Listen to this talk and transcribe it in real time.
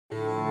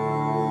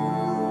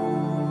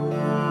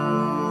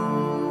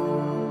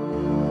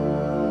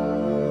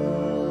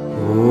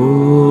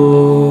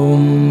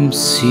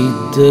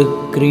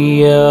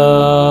सिद्धक्रिया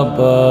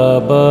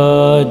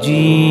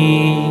बाबाजी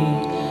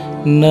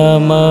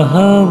नमः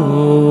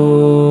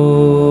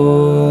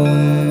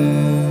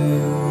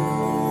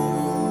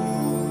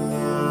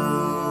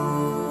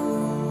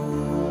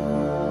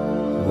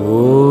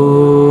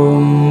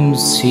ॐ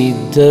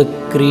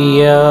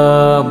सिद्धक्रिया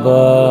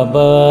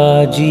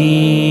बाबाजी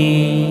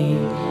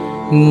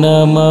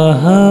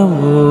नमः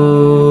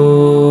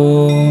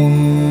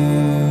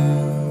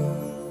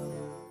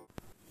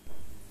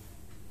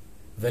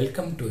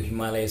Welcome to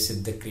Himalaya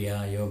Siddhakriya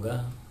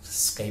Yoga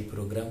Skype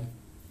program.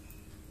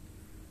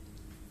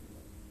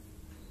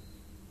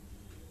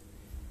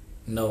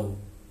 Now,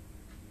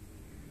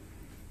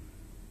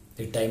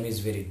 the time is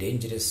very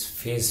dangerous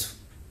phase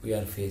we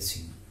are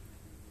facing.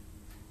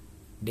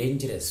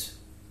 Dangerous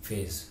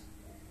phase,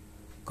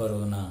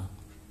 Corona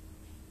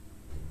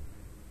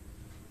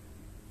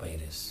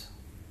virus.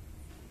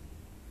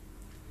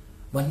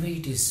 One way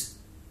it is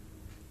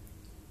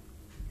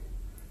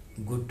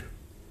good.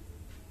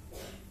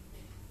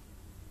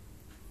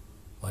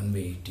 One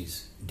way it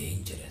is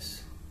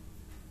dangerous.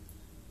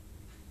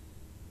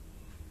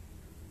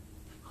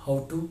 How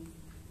to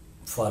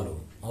follow,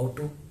 how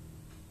to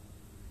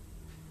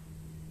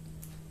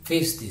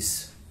face this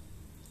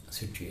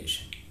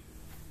situation.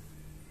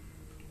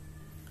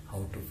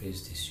 How to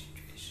face this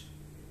situation.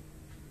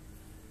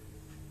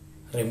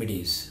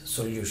 Remedies,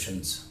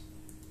 solutions.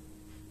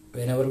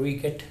 Whenever we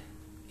get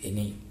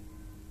any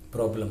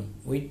problem,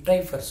 we try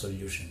for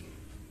solution.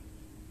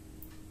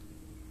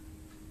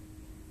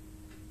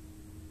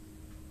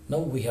 Now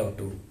we have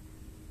to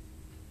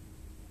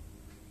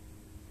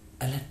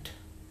alert.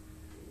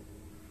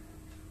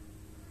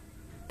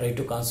 Try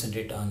to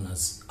concentrate on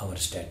our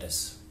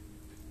status.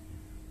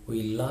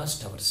 We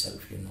lost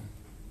ourselves,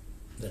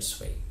 That's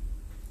why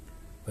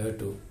we have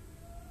to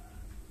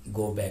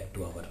go back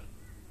to our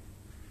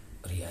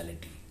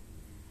reality,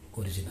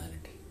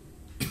 originality.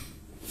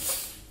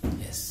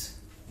 Yes.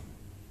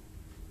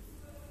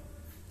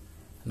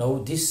 Now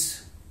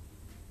this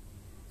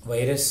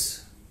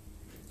virus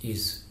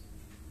is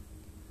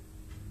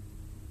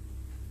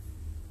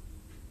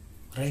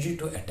ready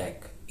to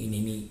attack in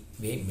any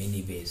way,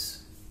 many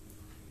ways.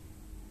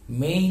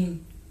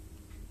 Main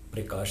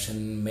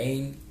precaution,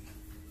 main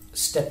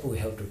step we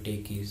have to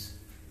take is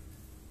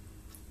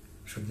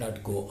should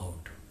not go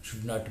out,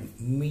 should not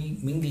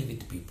mingle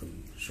with people,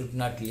 should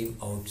not live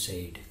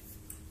outside,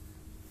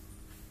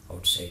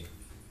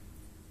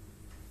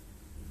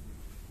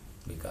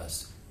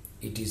 because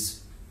it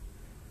is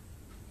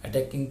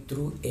attacking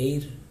through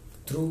air,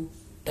 through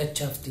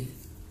touch of the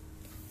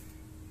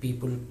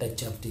people,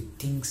 touch of the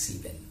things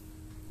even.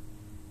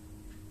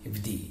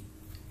 If the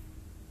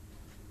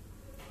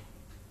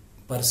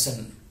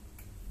person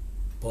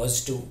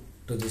positive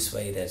to this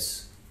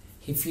virus,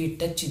 if we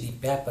touch the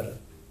paper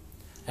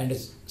and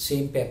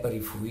same paper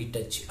if we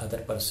touch, other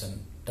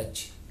person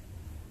touch,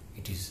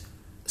 it is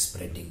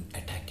spreading,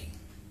 attacking.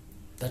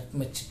 That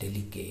much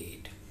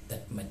delicate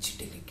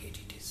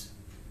it is.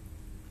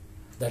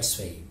 That's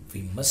why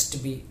we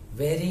must be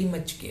very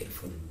much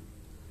careful.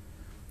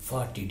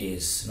 40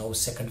 days, now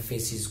second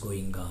phase is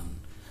going on.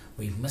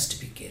 We must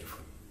be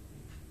careful.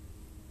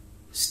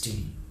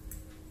 Still,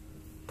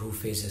 2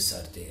 phases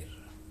are there.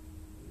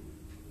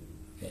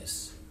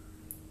 Yes.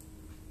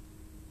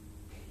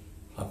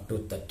 Up to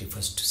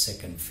 31st,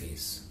 second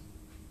phase.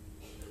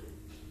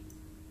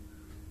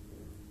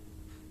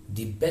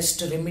 The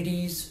best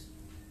remedy is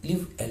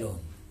live alone.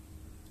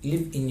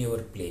 Live in your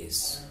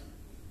place,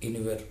 in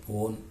your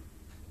own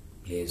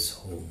place,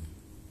 home,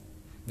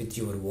 with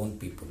your own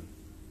people.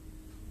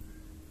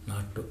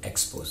 Not to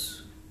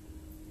expose.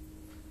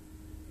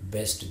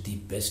 The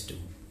best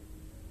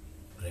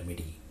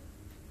remedy.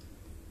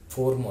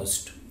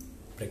 Foremost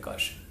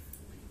precaution.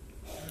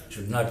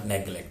 Should not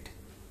neglect.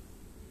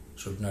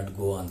 Should not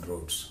go on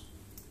roads.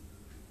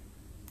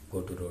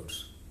 Go to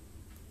roads.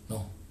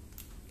 No.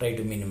 Try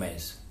to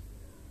minimize.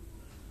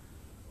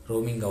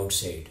 Roaming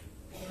outside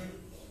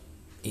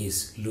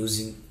is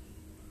losing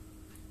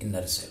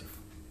inner self.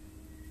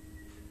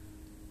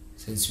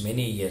 Since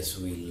many years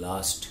we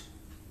lost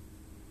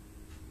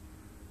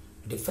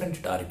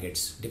different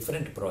targets,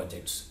 different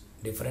projects,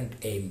 different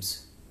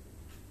aims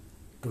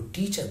to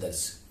teach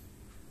others,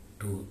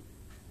 to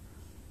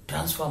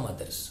transform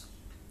others,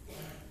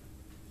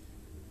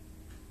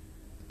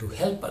 to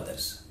help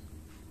others.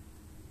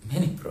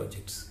 Many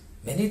projects,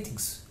 many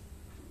things.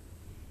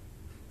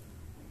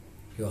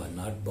 You are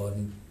not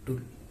born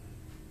to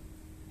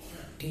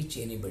teach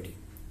anybody.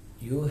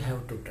 You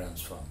have to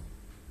transform.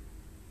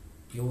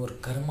 Your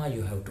karma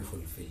you have to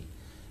fulfill.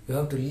 You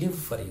have to live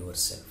for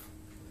yourself.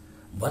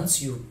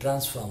 Once you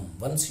transform,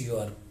 once you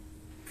are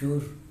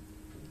pure,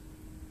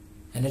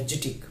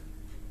 energetic,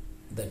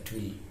 that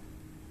will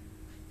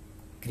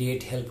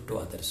create help to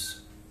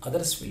others.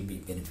 Others will be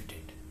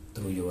benefited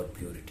through your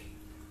purity,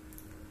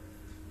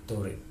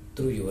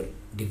 through your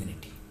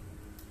divinity.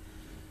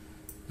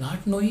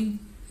 Not knowing,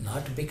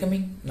 not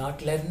becoming,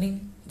 not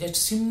learning, just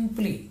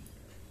simply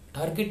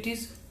target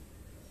is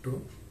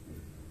to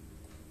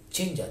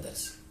change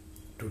others,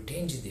 to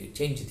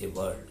change the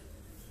world.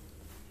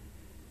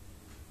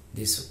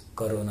 This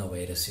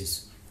coronavirus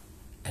is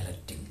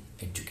alerting,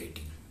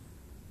 educating.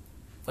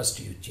 First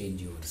you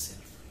change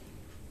yourself.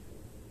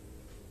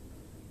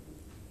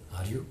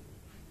 Are you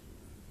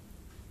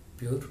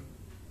pure?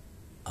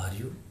 Are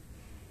you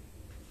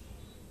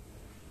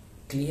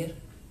clear?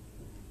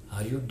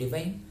 Are you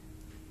divine?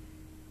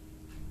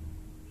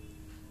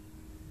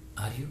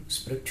 Are you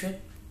spiritual?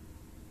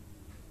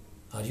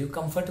 Are you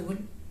comfortable?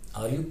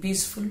 Are you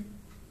peaceful?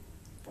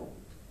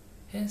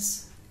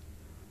 Yes.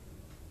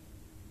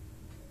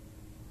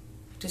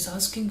 It is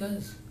asking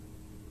us.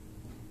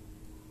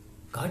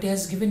 God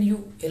has given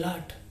you a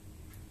lot.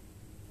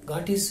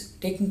 God is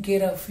taking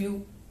care of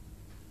you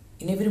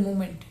in every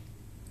moment.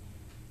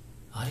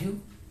 Are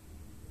you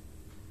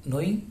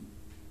knowing,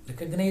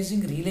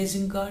 recognizing,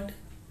 realizing God?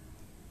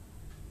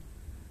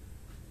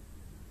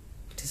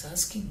 It is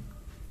asking.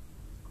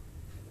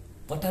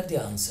 What are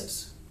the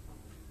answers?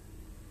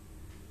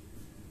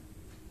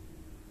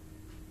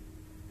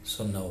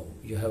 So now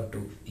you have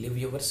to live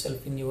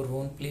yourself in your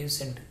own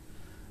place and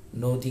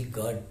know the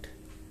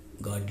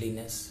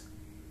godliness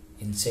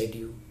inside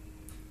you.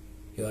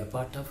 You are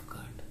part of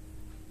God.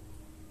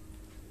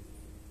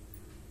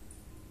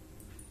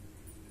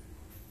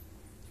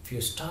 If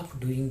you stop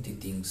doing the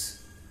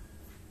things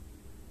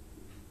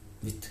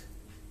with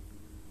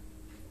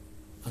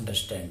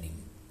understanding,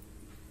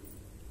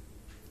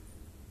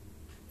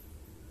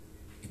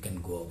 you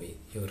can go away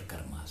your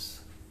karmas.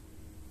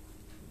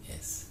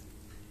 Yes.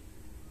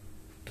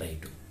 Try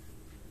to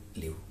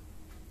live.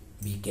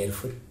 Be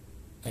careful.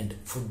 And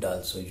food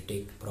also, you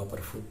take proper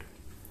food,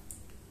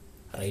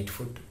 right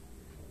food,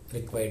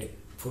 required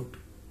food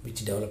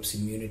which develops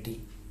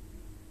immunity,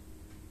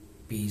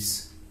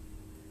 peace.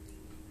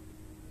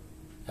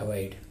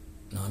 Avoid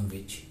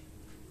non-veg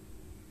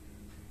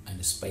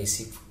and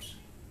spicy foods.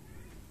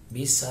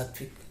 Be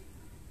sattvic,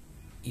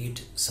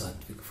 eat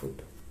sattvic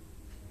food.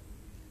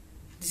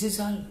 This is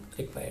all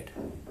required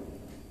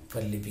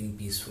for living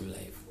peaceful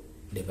life,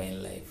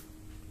 divine life,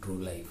 true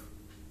life.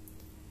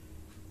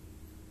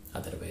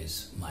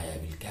 Otherwise, Maya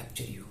will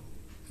capture you,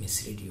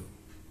 mislead you.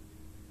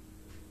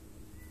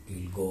 You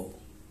will go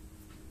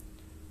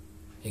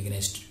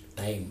against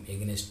time,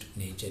 against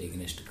nature,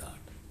 against God.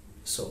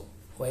 So,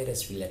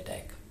 virus will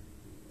attack.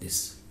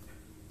 This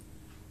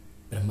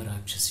Brahma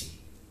Rakshasi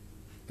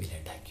will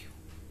attack you.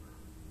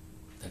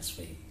 That's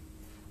why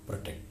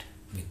protect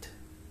with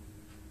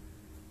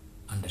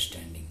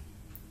understanding.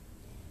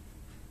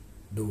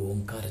 Do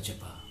Omkara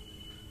Japa.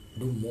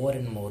 Do more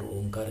and more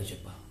Omkara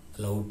Japa.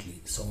 Loudly,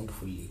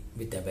 soundfully,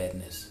 with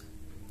awareness.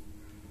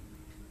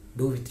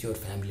 Do with your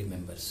family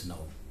members now.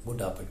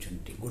 Good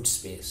opportunity, good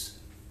space.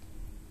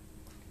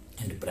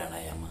 And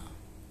pranayama.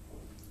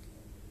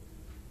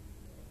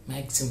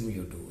 Maximum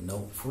you do.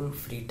 Now full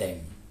free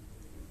time.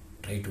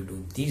 Try to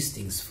do these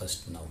things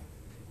first now.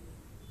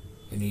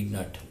 You need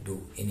not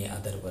do any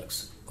other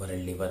works,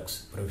 worldly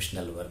works,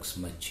 professional works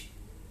much.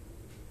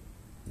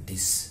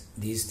 These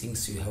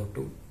things you have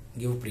to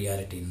give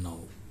priority now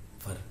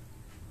for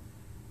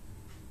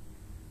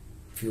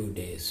few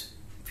days,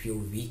 few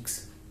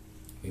weeks.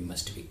 We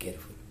must be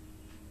careful.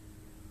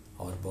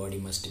 Our body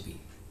must be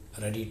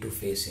ready to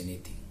face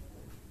anything.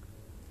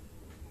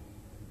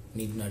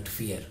 Need not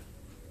fear,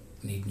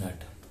 need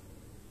not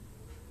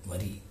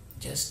worry.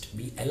 Just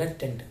be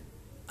alert and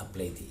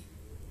apply the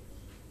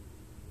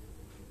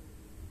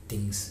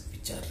things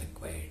which are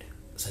required,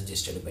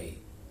 suggested by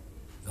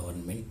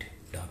government,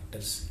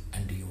 doctors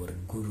and your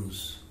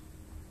gurus.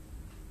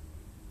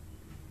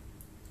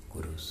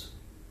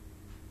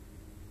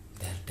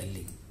 They are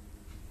telling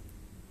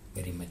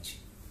very much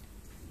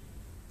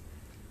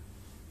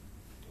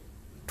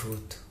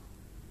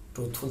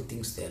truthful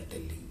things they are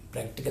telling,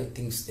 practical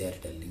things they are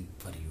telling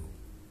for you.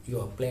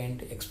 You apply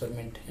and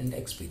experiment and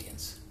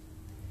experience.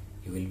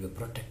 You will be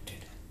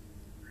protected.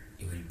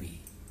 You will be